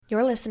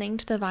You're listening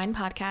to the Vine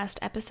Podcast,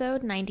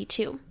 episode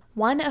 92.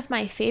 One of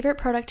my favorite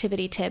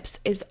productivity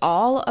tips is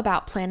all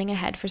about planning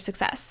ahead for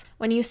success.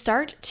 When you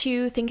start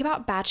to think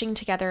about batching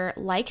together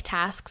like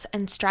tasks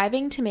and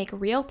striving to make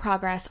real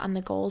progress on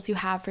the goals you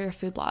have for your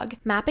food blog,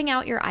 mapping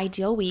out your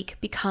ideal week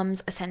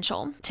becomes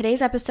essential.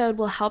 Today's episode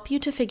will help you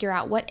to figure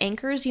out what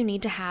anchors you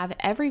need to have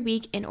every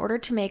week in order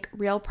to make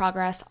real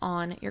progress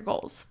on your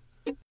goals.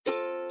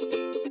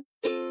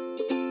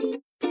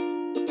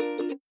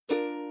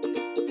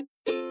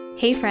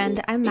 Hey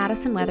friend, I'm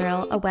Madison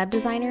Wetherill, a web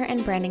designer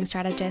and branding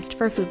strategist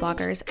for food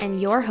bloggers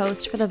and your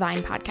host for the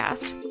Vine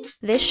Podcast.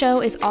 This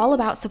show is all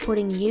about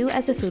supporting you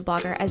as a food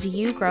blogger as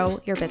you grow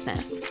your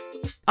business.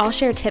 I'll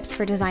share tips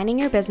for designing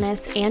your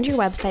business and your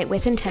website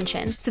with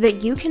intention so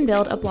that you can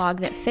build a blog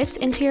that fits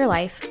into your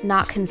life,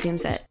 not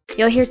consumes it.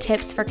 You'll hear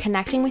tips for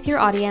connecting with your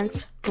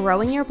audience,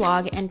 growing your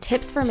blog, and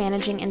tips for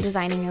managing and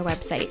designing your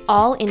website,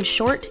 all in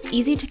short,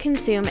 easy to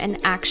consume,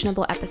 and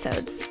actionable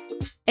episodes.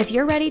 If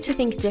you're ready to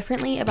think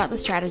differently about the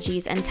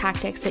strategies and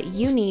tactics that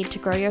you need to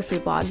grow your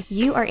food blog,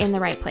 you are in the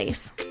right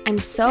place. I'm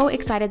so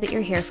excited that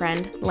you're here,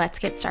 friend. Let's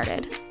get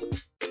started.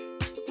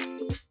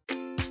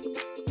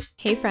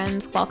 Hey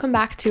friends, welcome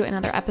back to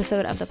another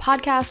episode of the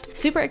podcast.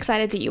 Super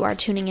excited that you are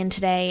tuning in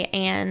today,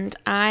 and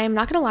I'm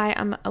not gonna lie,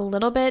 I'm a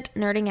little bit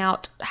nerding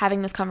out having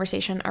this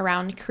conversation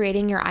around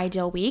creating your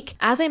ideal week.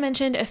 As I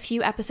mentioned a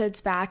few episodes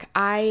back,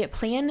 I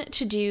plan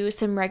to do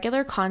some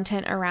regular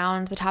content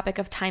around the topic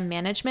of time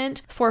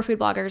management for food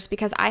bloggers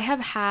because I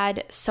have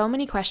had so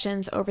many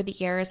questions over the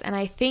years, and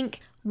I think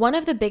one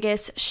of the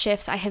biggest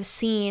shifts I have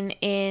seen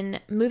in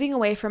moving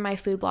away from my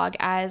food blog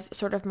as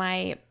sort of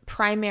my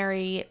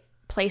primary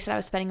place that I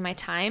was spending my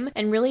time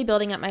and really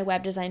building up my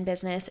web design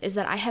business is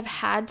that I have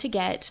had to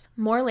get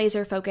more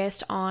laser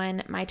focused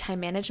on my time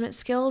management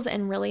skills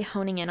and really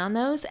honing in on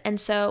those. And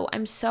so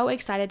I'm so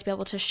excited to be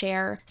able to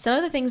share some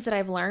of the things that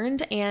I've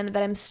learned and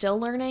that I'm still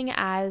learning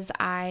as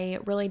I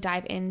really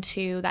dive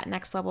into that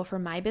next level for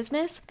my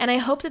business. And I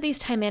hope that these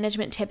time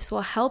management tips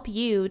will help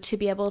you to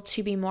be able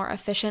to be more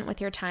efficient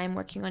with your time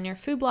working on your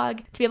food blog,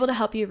 to be able to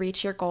help you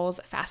reach your goals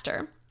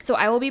faster. So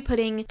I will be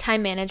putting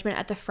time management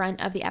at the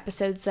front of the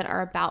episodes that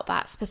are about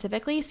that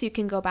specifically, so you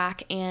can go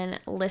back and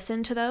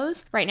listen to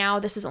those. Right now,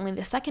 this is only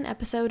the second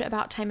episode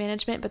about time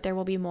management, but there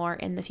will be more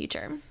in the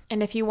future.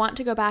 And if you want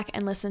to go back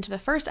and listen to the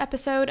first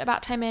episode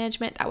about time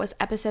management, that was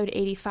episode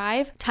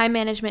 85, Time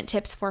Management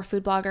Tips for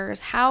Food Bloggers,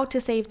 How to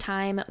Save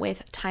Time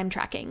with Time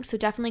Tracking. So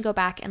definitely go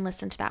back and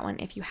listen to that one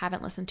if you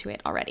haven't listened to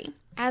it already.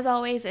 As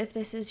always, if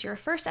this is your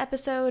first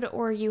episode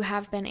or you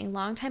have been a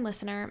longtime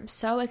listener, I'm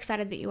so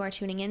excited that you are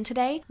tuning in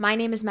today. My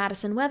name is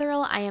Madison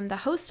Wetherill. I am the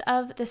host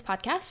of this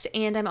podcast,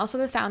 and I'm also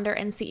the founder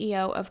and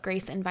CEO of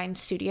Grace and Vine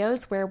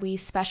Studios, where we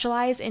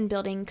specialize in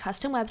building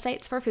custom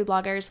websites for food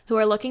bloggers who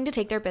are looking to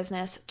take their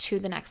business to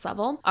the next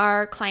level.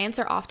 Our clients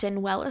are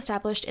often well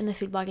established in the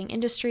food blogging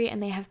industry,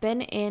 and they have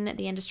been in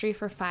the industry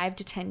for 5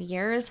 to 10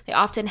 years. They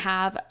often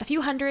have a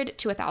few hundred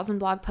to 1,000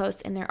 blog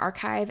posts in their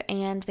archive,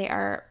 and they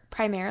are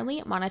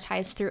primarily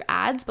monetized through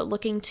ads, but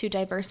looking to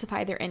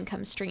diversify their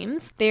income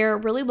streams. They're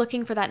really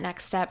looking for that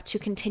next step to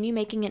continue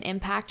making an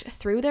impact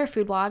through their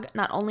food blog,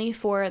 not only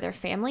for their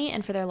family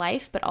and for their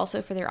life, but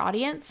also for their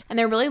audience. And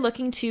they're really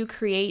looking to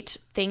create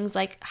things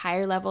like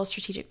higher level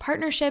strategic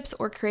partnerships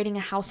or creating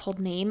a household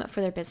name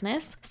for their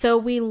business. So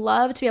we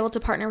love to be able to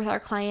partner with our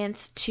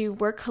clients to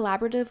work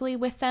collaboratively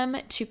with them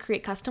to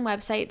create custom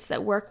websites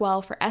that work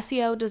well for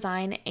SEO,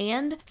 design,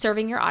 and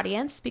serving your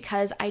audience,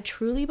 because I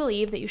truly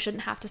believe that you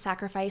shouldn't have to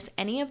sacrifice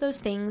any of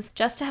those things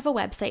just to have a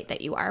website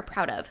that you are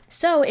proud of.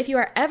 So if you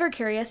are ever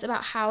curious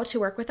about how to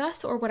work with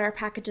us or what our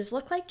packages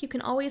look like, you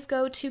can always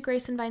go to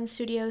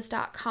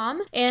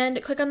graceandvinestudios.com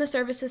and click on the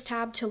services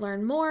tab to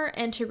learn more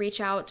and to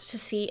reach out to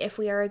see if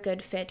we are a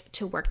good fit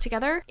to work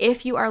together.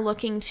 If you are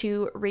looking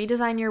to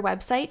redesign your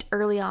website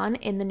early on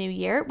in the new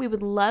year, we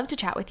would love to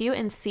chat with you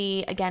and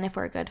see again if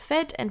we're a good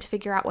fit and to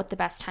figure out what the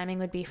best timing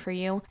would be for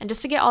you and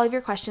just to get all of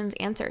your questions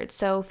answered.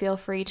 So feel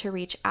free to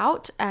reach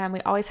out. We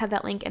always have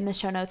that link in the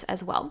show notes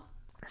as well.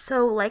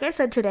 So like I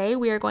said, today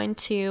we are going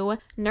to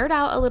nerd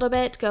out a little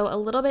bit, go a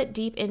little bit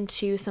deep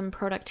into some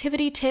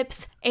productivity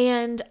tips.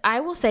 And I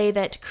will say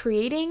that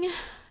creating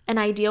an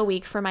ideal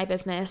week for my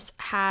business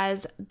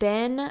has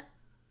been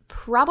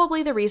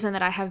probably the reason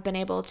that I have been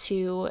able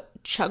to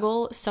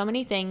juggle so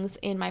many things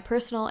in my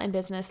personal and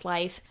business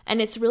life.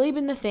 And it's really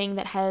been the thing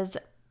that has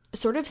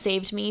sort of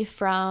saved me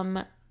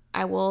from,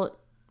 I will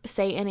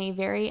say in a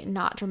very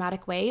not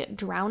dramatic way,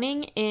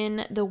 drowning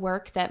in the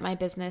work that my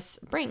business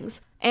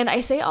brings. And I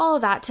say all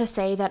of that to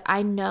say that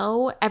I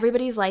know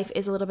everybody's life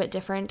is a little bit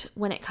different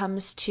when it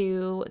comes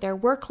to their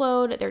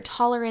workload, their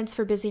tolerance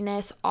for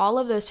busyness, all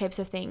of those types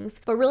of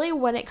things. But really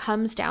when it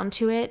comes down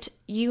to it,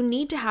 you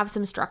need to have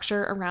some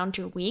structure around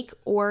your week,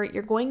 or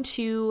you're going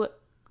to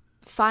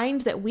find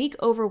that week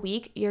over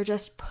week, you're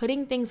just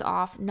putting things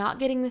off, not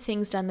getting the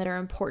things done that are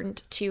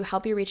important to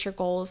help you reach your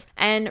goals,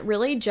 and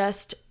really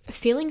just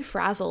feeling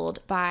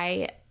frazzled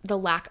by the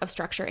lack of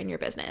structure in your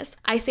business.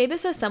 I say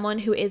this as someone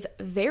who is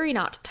very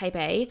not type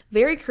A,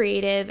 very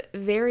creative,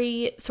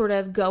 very sort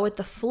of go with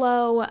the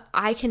flow.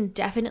 I can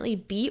definitely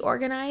be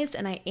organized,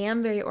 and I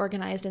am very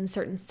organized in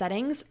certain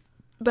settings,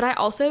 but I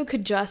also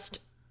could just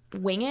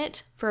wing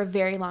it for a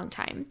very long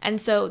time. And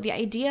so the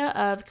idea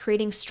of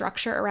creating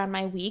structure around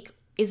my week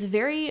was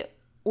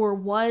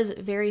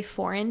very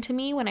foreign to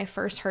me when I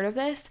first heard of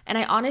this. And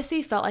I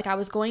honestly felt like I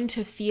was going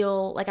to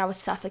feel like I was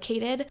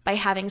suffocated by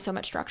having so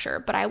much structure.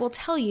 But I will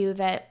tell you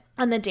that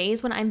on the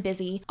days when I'm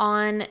busy,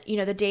 on,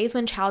 the days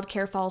when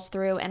childcare falls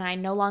through and I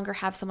no longer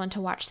have someone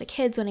to watch the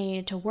kids when I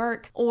needed to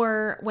work,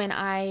 or when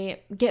I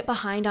get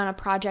behind on a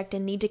project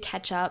and need to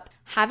catch up,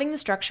 having the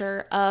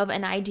structure of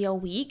an ideal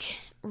week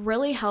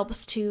really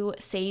helps to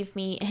save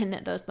me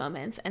in those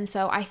moments. And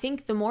so I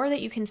think the more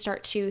that you can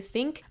start to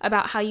think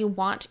about how you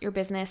want your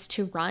business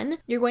to run,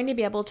 you're going to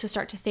be able to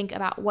start to think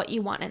about what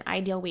you want an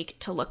ideal week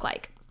to look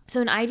like. So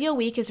an ideal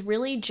week is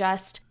really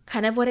just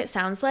kind of what it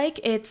sounds like.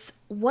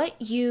 It's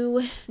what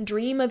you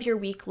dream of your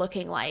week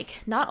looking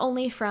like, not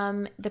only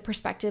from the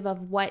perspective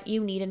of what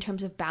you need in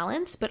terms of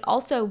balance, but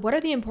also what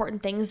are the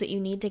important things that you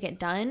need to get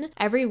done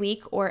every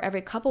week or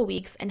every couple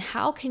weeks, and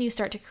how can you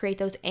start to create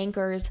those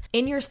anchors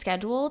in your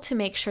schedule to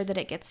make sure that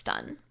it gets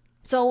done.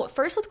 So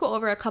first, let's go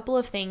over a couple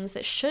of things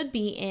that should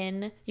be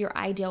in your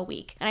ideal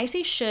week. And I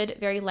say should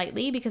very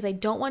lightly because I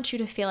don't want you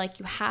to feel like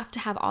you have to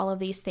have all of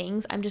these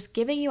things. I'm just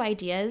giving you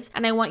ideas,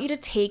 and I want you to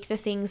take the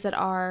things that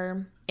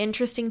are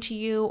interesting to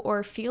you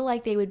or feel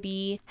like they would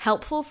be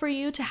helpful for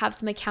you to have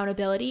some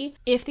accountability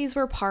if these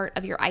were part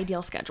of your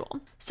ideal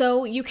schedule.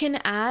 So you can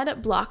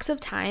add blocks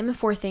of time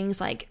for things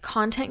like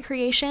content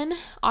creation.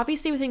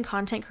 Obviously, within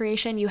content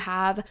creation, you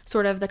have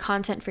sort of the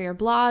content for your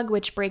blog,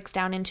 which breaks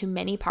down into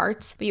many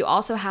parts, but you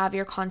also have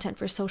your content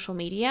for social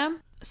media.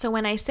 So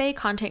when I say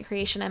content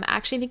creation, I'm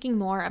actually thinking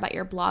more about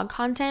your blog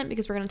content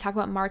because we're going to talk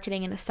about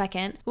marketing in a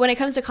second. When it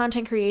comes to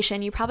content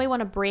creation, you probably want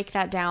to break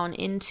that down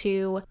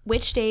into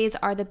which days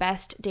are the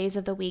best days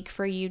of the week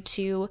for you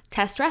to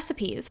test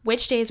recipes,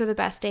 which days are the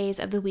best days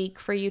of the week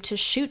for you to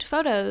shoot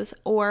photos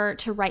or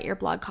to write your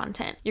blog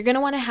content. You're going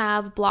to want to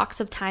have blocks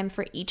of time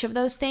for each of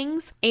those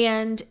things.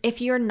 And if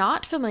you're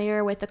not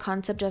familiar with the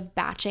concept of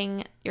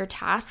batching your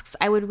tasks,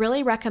 I would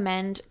really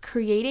recommend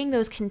creating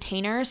those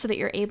containers so that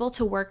you're able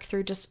to work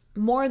through just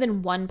more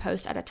than one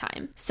post at a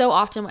time. So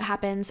often what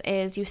happens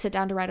is you sit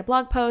down to write a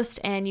blog post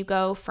and you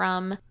go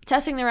from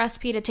testing the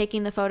recipe to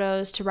taking the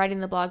photos to writing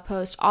the blog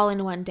post all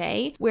in one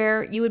day,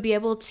 where you would be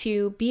able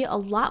to be a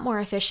lot more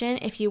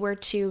efficient if you were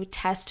to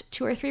test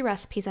 2 or 3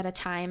 recipes at a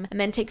time and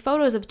then take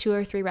photos of 2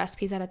 or 3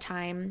 recipes at a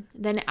time,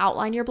 then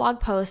outline your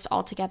blog post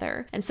all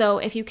together. And so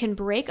if you can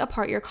break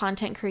apart your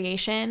content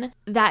creation,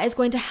 that is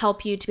going to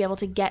help you to be able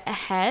to get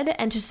ahead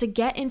and just to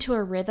get into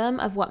a rhythm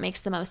of what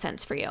makes the most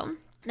sense for you.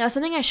 Now,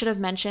 something I should have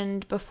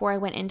mentioned before I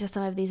went into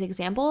some of these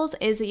examples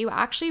is that you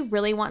actually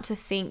really want to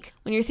think,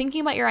 when you're thinking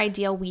about your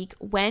ideal week,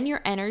 when your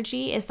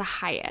energy is the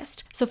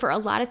highest. So for a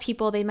lot of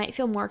people, they might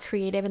feel more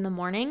creative in the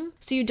morning.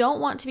 So you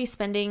don't want to be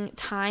spending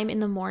time in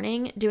the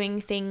morning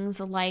doing things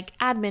like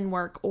admin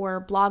work or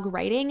blog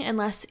writing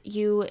unless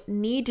you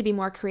need to be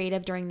more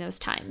creative during those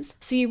times.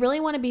 So you really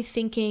want to be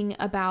thinking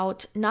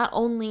about not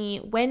only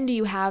when do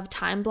you have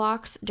time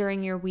blocks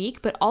during your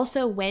week, but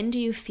also when do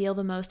you feel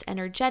the most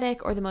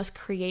energetic or the most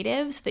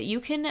creative, so that you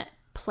can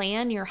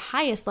plan your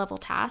highest level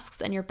tasks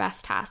and your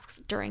best tasks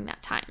during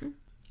that time.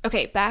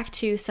 Okay, back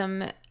to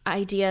some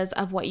ideas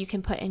of what you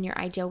can put in your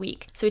ideal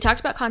week. So we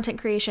talked about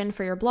content creation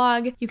for your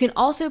blog. You can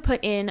also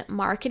put in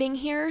marketing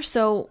here.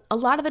 So a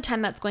lot of the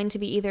time that's going to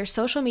be either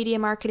social media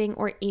marketing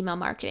or email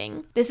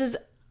marketing. This is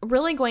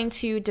really going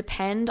to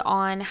depend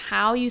on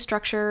how you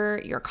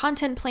structure your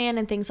content plan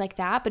and things like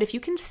that. But if you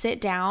can sit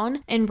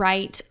down and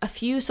write a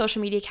few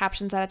social media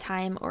captions at a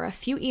time or a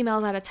few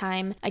emails at a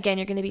time, again,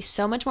 you're going to be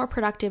so much more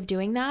productive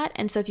doing that.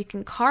 And so if you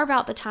can carve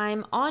out the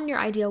time on your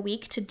ideal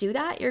week to do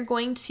that, you're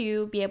going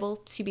to be able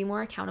to be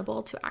more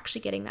accountable to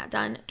actually getting that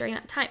done during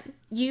that time.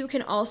 You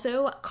can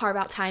also carve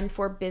out time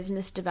for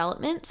business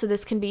development. So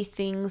this can be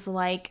things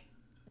like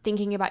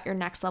thinking about your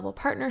next level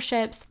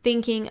partnerships,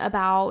 thinking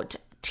about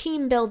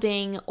team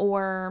building,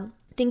 or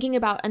thinking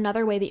about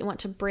another way that you want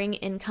to bring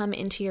income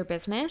into your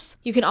business.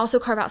 You can also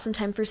carve out some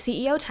time for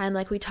CEO time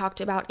like we talked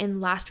about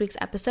in last week's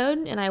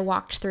episode, and I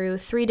walked through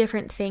 3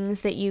 different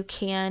things that you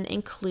can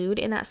include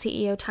in that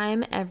CEO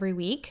time every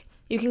week.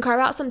 You can carve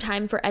out some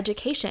time for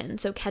education,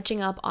 so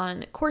catching up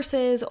on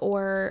courses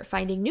or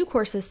finding new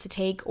courses to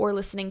take or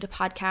listening to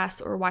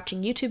podcasts or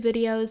watching YouTube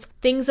videos,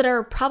 things that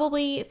are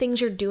probably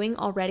things you're doing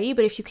already,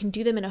 but if you can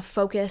do them in a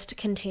focused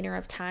container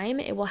of time,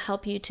 it will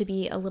help you to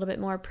be a little bit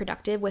more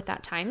productive with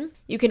that time.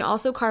 You can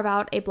also carve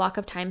out a block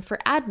of time for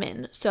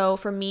admin. So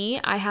for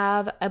me, I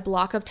have a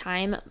block of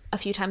time a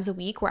few times a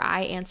week where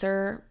I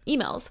answer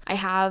emails. I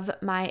have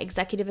my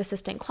executive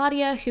assistant,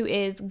 Claudia, who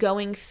is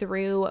going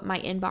through my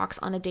inbox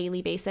on a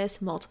daily basis,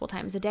 this multiple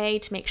times a day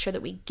to make sure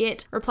that we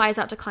get replies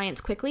out to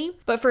clients quickly.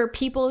 But for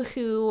people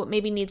who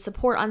maybe need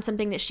support on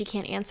something that she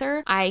can't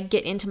answer, I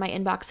get into my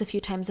inbox a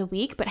few times a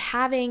week, but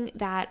having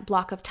that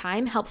block of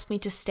time helps me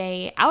to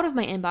stay out of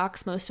my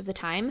inbox most of the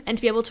time and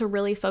to be able to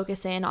really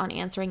focus in on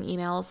answering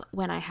emails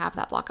when I have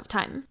that block of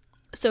time.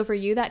 So for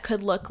you, that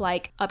could look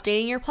like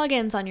updating your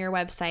plugins on your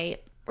website,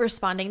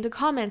 responding to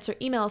comments or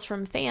emails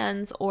from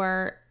fans,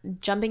 or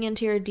jumping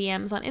into your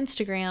DMs on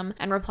Instagram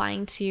and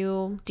replying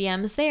to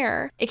DMs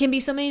there. It can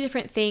be so many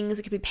different things.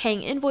 It could be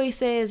paying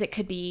invoices. It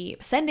could be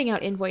sending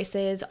out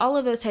invoices, all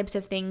of those types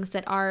of things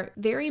that are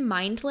very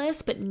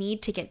mindless but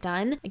need to get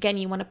done. Again,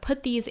 you want to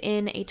put these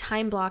in a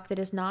time block that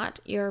is not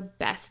your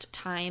best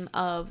time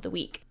of the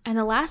week. And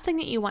the last thing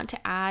that you want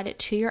to add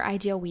to your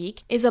ideal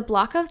week is a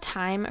block of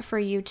time for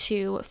you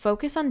to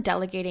focus on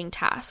delegating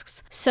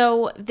tasks.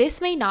 So this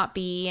may not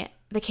be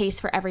the case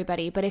for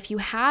everybody, but if you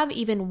have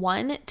even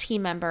one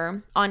team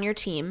member on your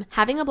team,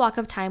 having a block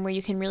of time where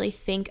you can really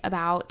think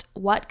about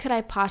what could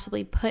I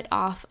possibly put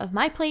off of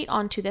my plate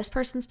onto this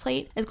person's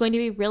plate is going to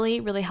be really,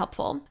 really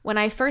helpful. When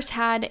I first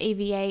had a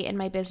VA in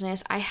my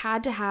business, I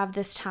had to have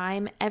this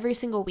time every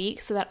single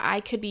week so that I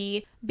could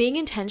be being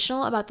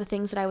intentional about the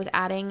things that I was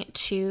adding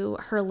to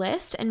her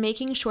list and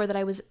making sure that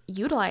I was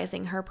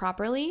utilizing her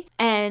properly.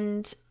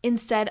 And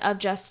instead of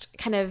just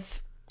kind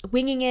of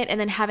winging it and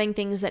then having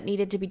things that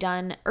needed to be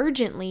done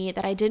urgently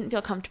that I didn't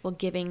feel comfortable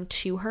giving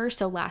to her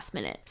so last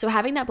minute. So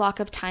having that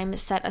block of time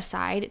set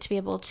aside to be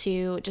able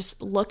to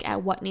just look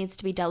at what needs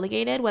to be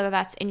delegated, whether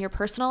that's in your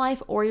personal life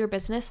or your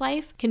business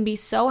life, can be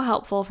so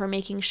helpful for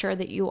making sure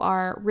that you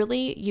are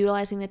really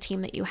utilizing the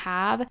team that you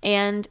have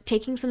and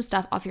taking some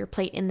stuff off your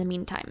plate in the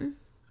meantime.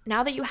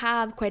 Now that you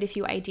have quite a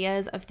few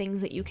ideas of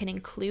things that you can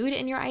include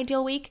in your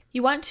ideal week,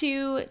 you want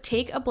to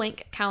take a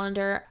blank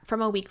calendar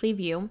from a weekly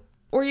view,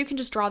 or you can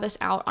just draw this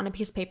out on a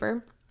piece of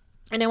paper.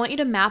 And I want you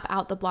to map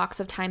out the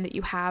blocks of time that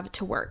you have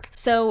to work.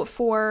 So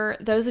for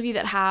those of you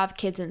that have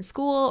kids in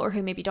school or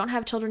who maybe don't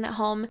have children at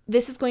home,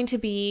 this is going to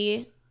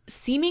be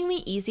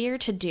seemingly easier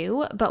to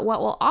do, but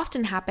what will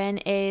often happen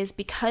is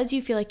because you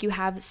feel like you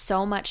have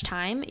so much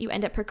time, you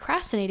end up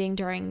procrastinating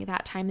during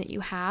that time that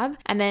you have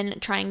and then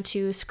trying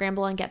to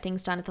scramble and get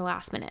things done at the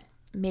last minute.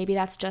 Maybe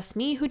that's just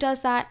me who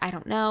does that, I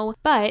don't know.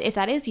 But if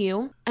that is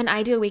you, an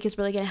ideal week is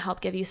really going to help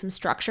give you some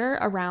structure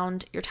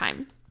around your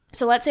time.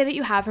 So let's say that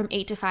you have from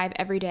 8 to 5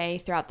 every day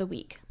throughout the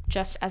week,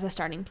 just as a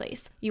starting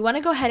place. You want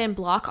to go ahead and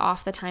block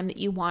off the time that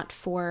you want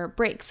for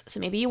breaks. So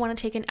maybe you want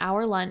to take an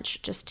hour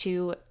lunch just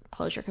to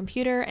close your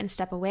computer and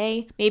step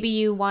away. Maybe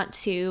you want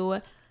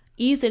to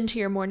ease into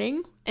your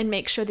morning and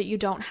make sure that you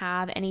don't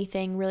have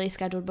anything really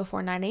scheduled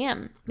before 9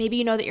 a.m. Maybe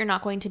you know that you're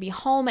not going to be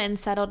home and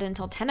settled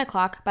until 10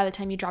 o'clock by the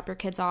time you drop your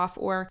kids off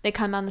or they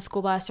come on the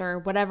school bus or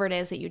whatever it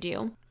is that you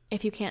do.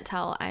 If you can't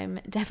tell, I'm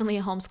definitely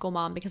a homeschool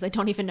mom because I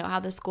don't even know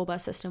how the school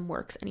bus system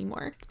works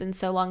anymore. It's been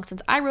so long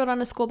since I rode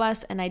on a school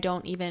bus and I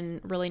don't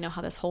even really know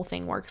how this whole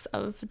thing works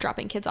of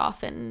dropping kids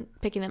off and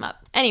picking them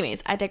up.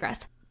 Anyways, I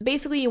digress.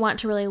 Basically, you want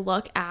to really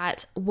look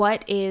at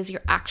what is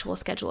your actual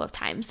schedule of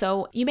time.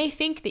 So you may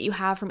think that you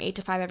have from 8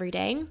 to 5 every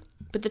day,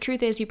 but the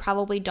truth is you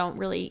probably don't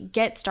really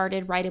get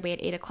started right away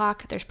at 8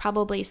 o'clock. There's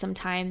probably some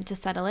time to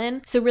settle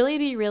in. So really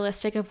be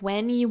realistic of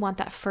when you want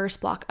that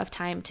first block of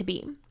time to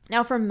be.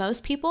 Now, for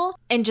most people,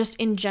 and just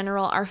in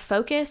general, our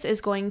focus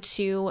is going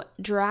to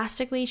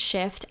drastically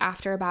shift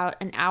after about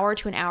an hour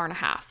to an hour and a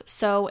half.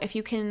 So if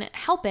you can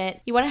help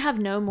it, you want to have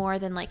no more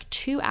than like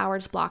 2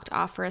 hours blocked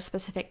off for a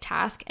specific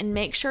task and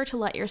make sure to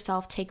let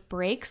yourself take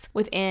breaks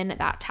within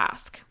that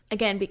task.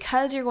 Again,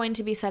 because you're going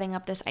to be setting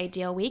up this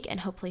ideal week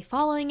and hopefully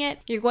following it,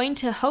 you're going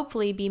to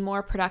hopefully be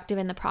more productive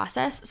in the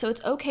process. So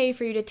it's okay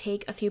for you to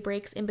take a few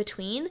breaks in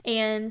between.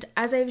 And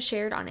as I've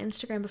shared on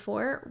Instagram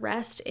before,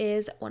 rest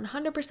is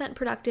 100%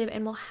 productive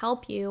and will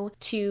help you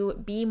to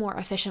be more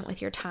efficient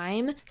with your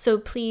time. So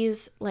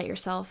please let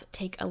yourself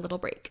take a little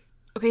break.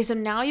 Okay, so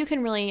now you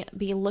can really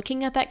be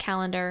looking at that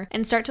calendar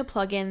and start to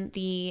plug in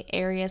the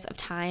areas of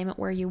time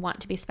where you want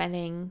to be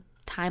spending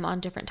time on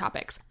different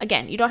topics.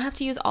 Again, you don't have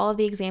to use all of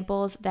the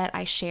examples that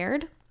I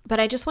shared, but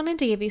I just wanted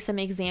to give you some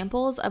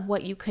examples of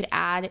what you could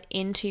add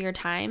into your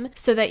time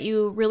so that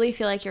you really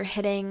feel like you're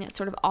hitting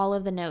sort of all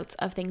of the notes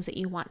of things that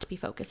you want to be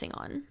focusing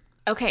on.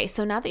 Okay,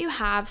 so now that you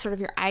have sort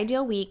of your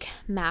ideal week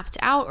mapped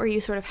out, or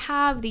you sort of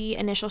have the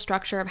initial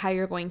structure of how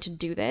you're going to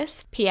do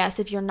this. P.S.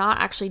 If you're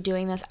not actually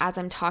doing this as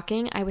I'm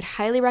talking, I would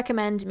highly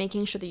recommend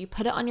making sure that you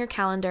put it on your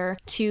calendar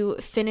to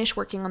finish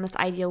working on this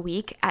ideal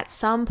week at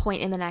some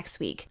point in the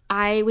next week.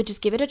 I would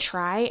just give it a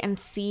try and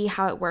see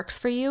how it works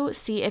for you.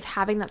 See if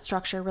having that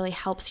structure really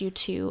helps you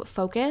to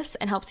focus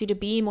and helps you to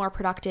be more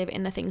productive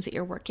in the things that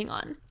you're working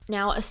on.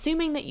 Now,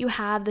 assuming that you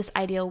have this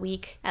ideal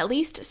week at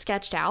least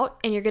sketched out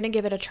and you're going to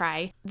give it a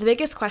try, the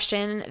biggest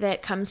question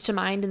that comes to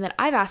mind and that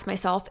I've asked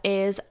myself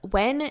is,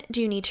 when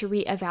do you need to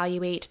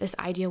reevaluate this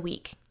ideal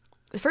week?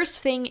 The first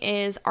thing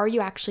is, are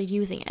you actually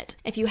using it?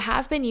 If you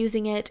have been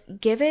using it,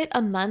 give it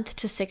a month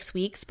to 6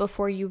 weeks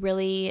before you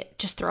really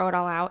just throw it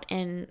all out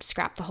and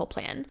scrap the whole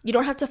plan. You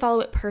don't have to follow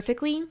it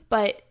perfectly,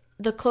 but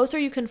the closer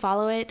you can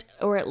follow it,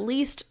 or at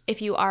least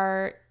if you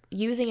are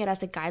using it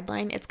as a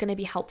guideline, it's going to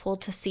be helpful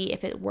to see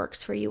if it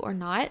works for you or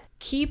not.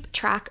 Keep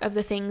track of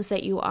the things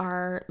that you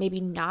are maybe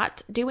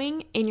not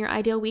doing in your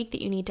ideal week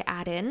that you need to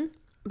add in.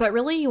 But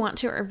really, you want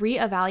to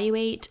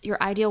reevaluate your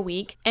ideal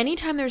week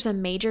anytime there's a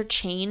major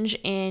change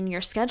in your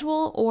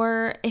schedule,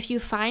 or if you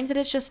find that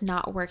it's just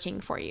not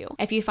working for you.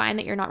 If you find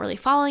that you're not really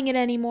following it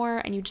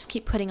anymore and you just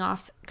keep putting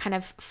off kind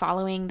of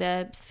following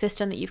the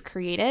system that you've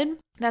created,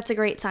 that's a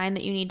great sign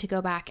that you need to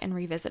go back and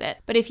revisit it.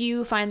 But if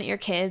you find that your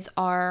kids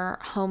are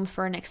home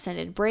for an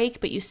extended break,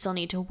 but you still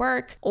need to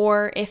work,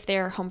 or if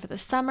they're home for the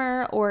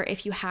summer, or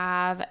if you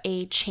have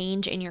a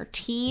change in your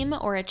team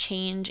or a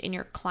change in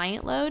your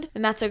client load,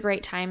 then that's a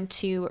great time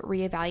to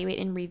reevaluate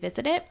and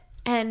revisit it.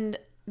 And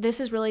this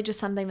is really just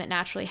something that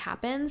naturally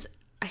happens.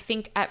 I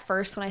think at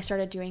first when I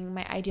started doing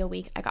my ideal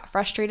week, I got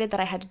frustrated that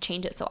I had to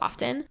change it so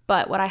often.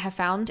 But what I have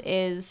found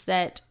is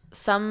that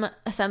some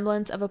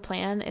semblance of a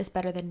plan is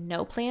better than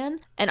no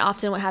plan. And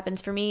often what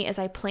happens for me is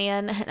I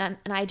plan an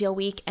ideal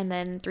week, and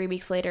then 3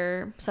 weeks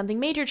later, something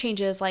major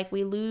changes, like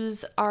we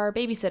lose our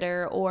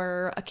babysitter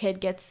or a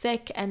kid gets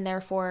sick, and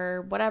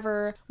therefore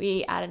whatever,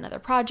 we add another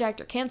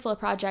project or cancel a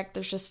project.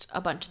 There's just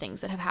a bunch of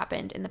things that have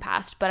happened in the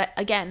past. But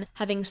again,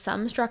 having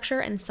some structure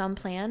and some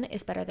plan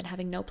is better than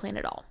having no plan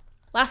at all.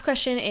 Last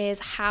question is,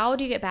 how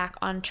do you get back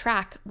on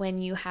track when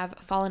you have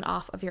fallen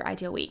off of your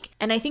ideal week?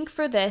 And I think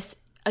for this,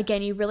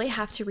 again, you really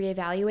have to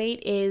reevaluate,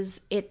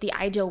 is it the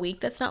ideal week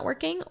that's not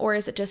working, or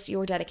is it just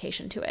your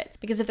dedication to it?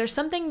 Because if there's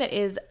something that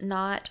is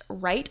not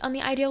right on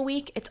the ideal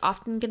week, it's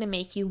often going to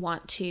make you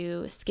want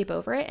to skip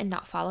over it and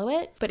not follow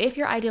it. But if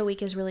your ideal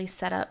week is really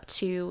set up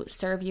to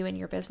serve you in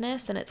your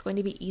business, then it's going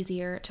to be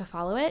easier to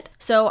follow it.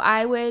 So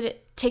I would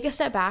take a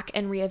step back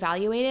and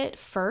reevaluate it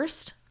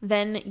first,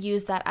 then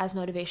use that as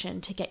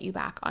motivation to get you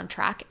back on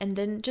track, and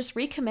then just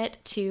recommit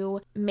to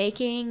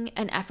making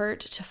an effort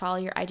to follow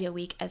your ideal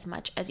week as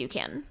much as you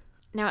can.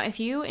 Now, if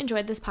you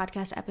enjoyed this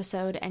podcast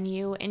episode and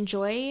you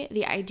enjoy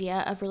the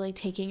idea of really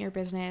taking your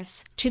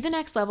business to the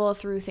next level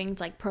through things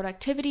like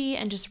productivity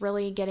and just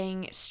really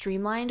getting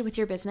streamlined with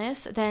your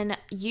business, then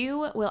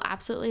you will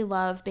absolutely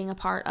love being a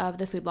part of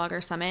the Food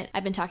Blogger Summit.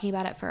 I've been talking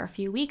about it for a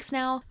few weeks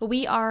now, but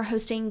we are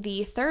hosting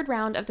the third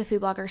round of the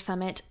Food Blogger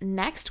Summit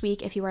next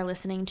week. If you are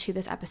listening to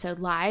this episode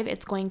live,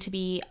 it's going to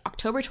be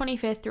October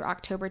 25th through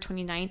October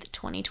 29th,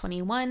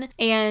 2021.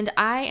 And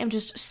I am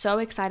just so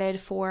excited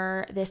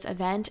for this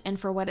event and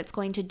for what it's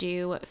going to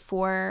do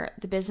for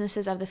the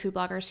businesses of the food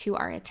bloggers who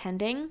are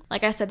attending.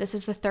 Like I said, this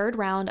is the third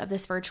round of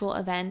this virtual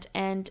event,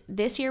 and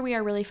this year we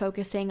are really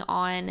focusing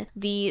on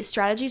the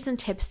strategies and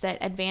tips that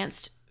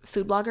advanced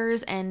food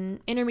bloggers and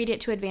intermediate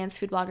to advanced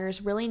food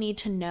bloggers really need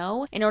to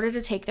know in order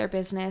to take their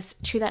business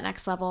to that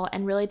next level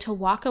and really to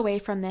walk away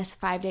from this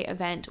 5-day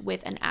event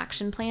with an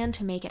action plan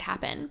to make it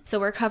happen. So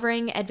we're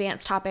covering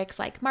advanced topics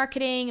like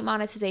marketing,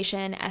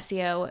 monetization,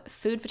 SEO,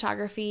 food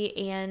photography,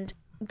 and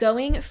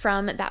going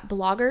from that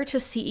blogger to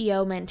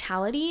CEO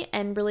mentality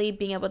and really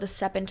being able to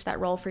step into that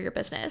role for your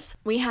business.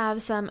 We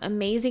have some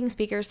amazing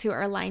speakers who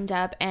are lined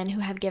up and who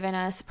have given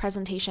us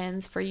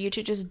presentations for you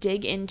to just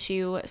dig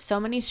into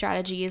so many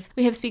strategies.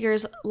 We have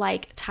speakers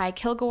like Ty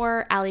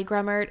Kilgore, Ali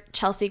Grummert,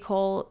 Chelsea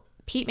Cole,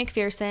 Pete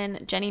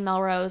McPherson, Jenny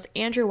Melrose,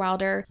 Andrew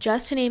Wilder,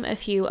 just to name a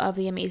few of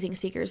the amazing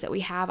speakers that we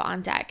have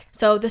on deck.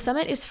 So the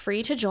summit is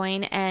free to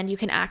join, and you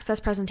can access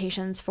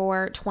presentations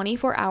for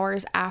 24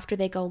 hours after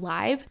they go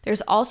live.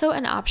 There's also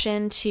an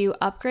option to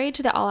upgrade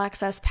to the All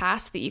Access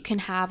Pass so that you can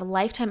have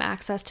lifetime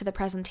access to the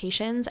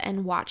presentations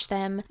and watch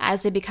them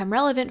as they become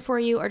relevant for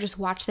you, or just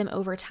watch them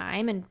over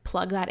time and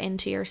plug that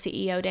into your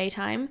CEO day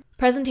time.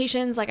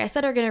 Presentations, like I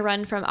said, are going to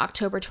run from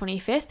October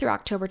 25th through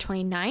October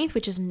 29th,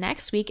 which is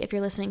next week if you're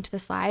listening to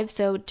this live.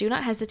 So do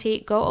not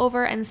hesitate. Go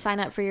over and sign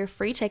up for your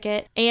free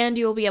ticket, and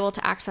you will be able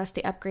to access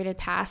the upgraded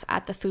pass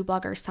at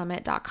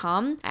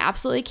thefoodbloggersummit.com. I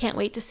absolutely can't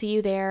wait to see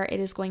you there. It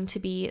is going to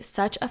be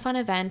such a fun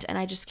event, and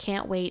I just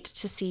can't wait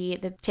to see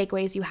the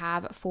takeaways you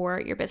have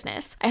for your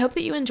business. I hope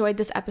that you enjoyed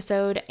this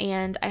episode,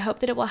 and I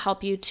hope that it will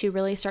help you to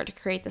really start to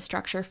create the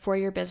structure for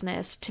your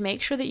business to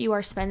make sure that you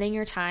are spending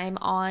your time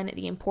on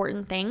the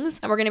important things.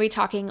 And we're going to be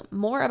talking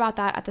more about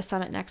that at the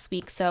summit next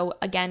week. So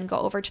again, go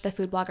over to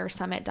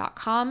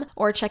thefoodbloggersummit.com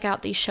or check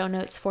out the show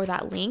notes for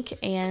that link,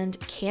 and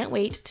can't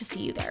wait to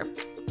see you there.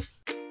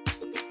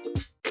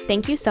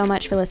 Thank you so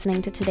much for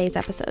listening to today's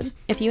episode.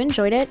 If you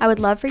enjoyed it, I would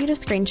love for you to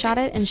screenshot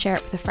it and share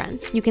it with a friend.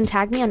 You can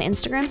tag me on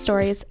Instagram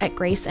stories at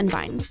Grace and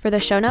Vine. For the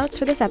show notes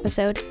for this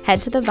episode,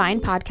 head to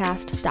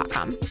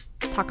thevinepodcast.com.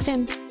 Talk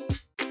soon.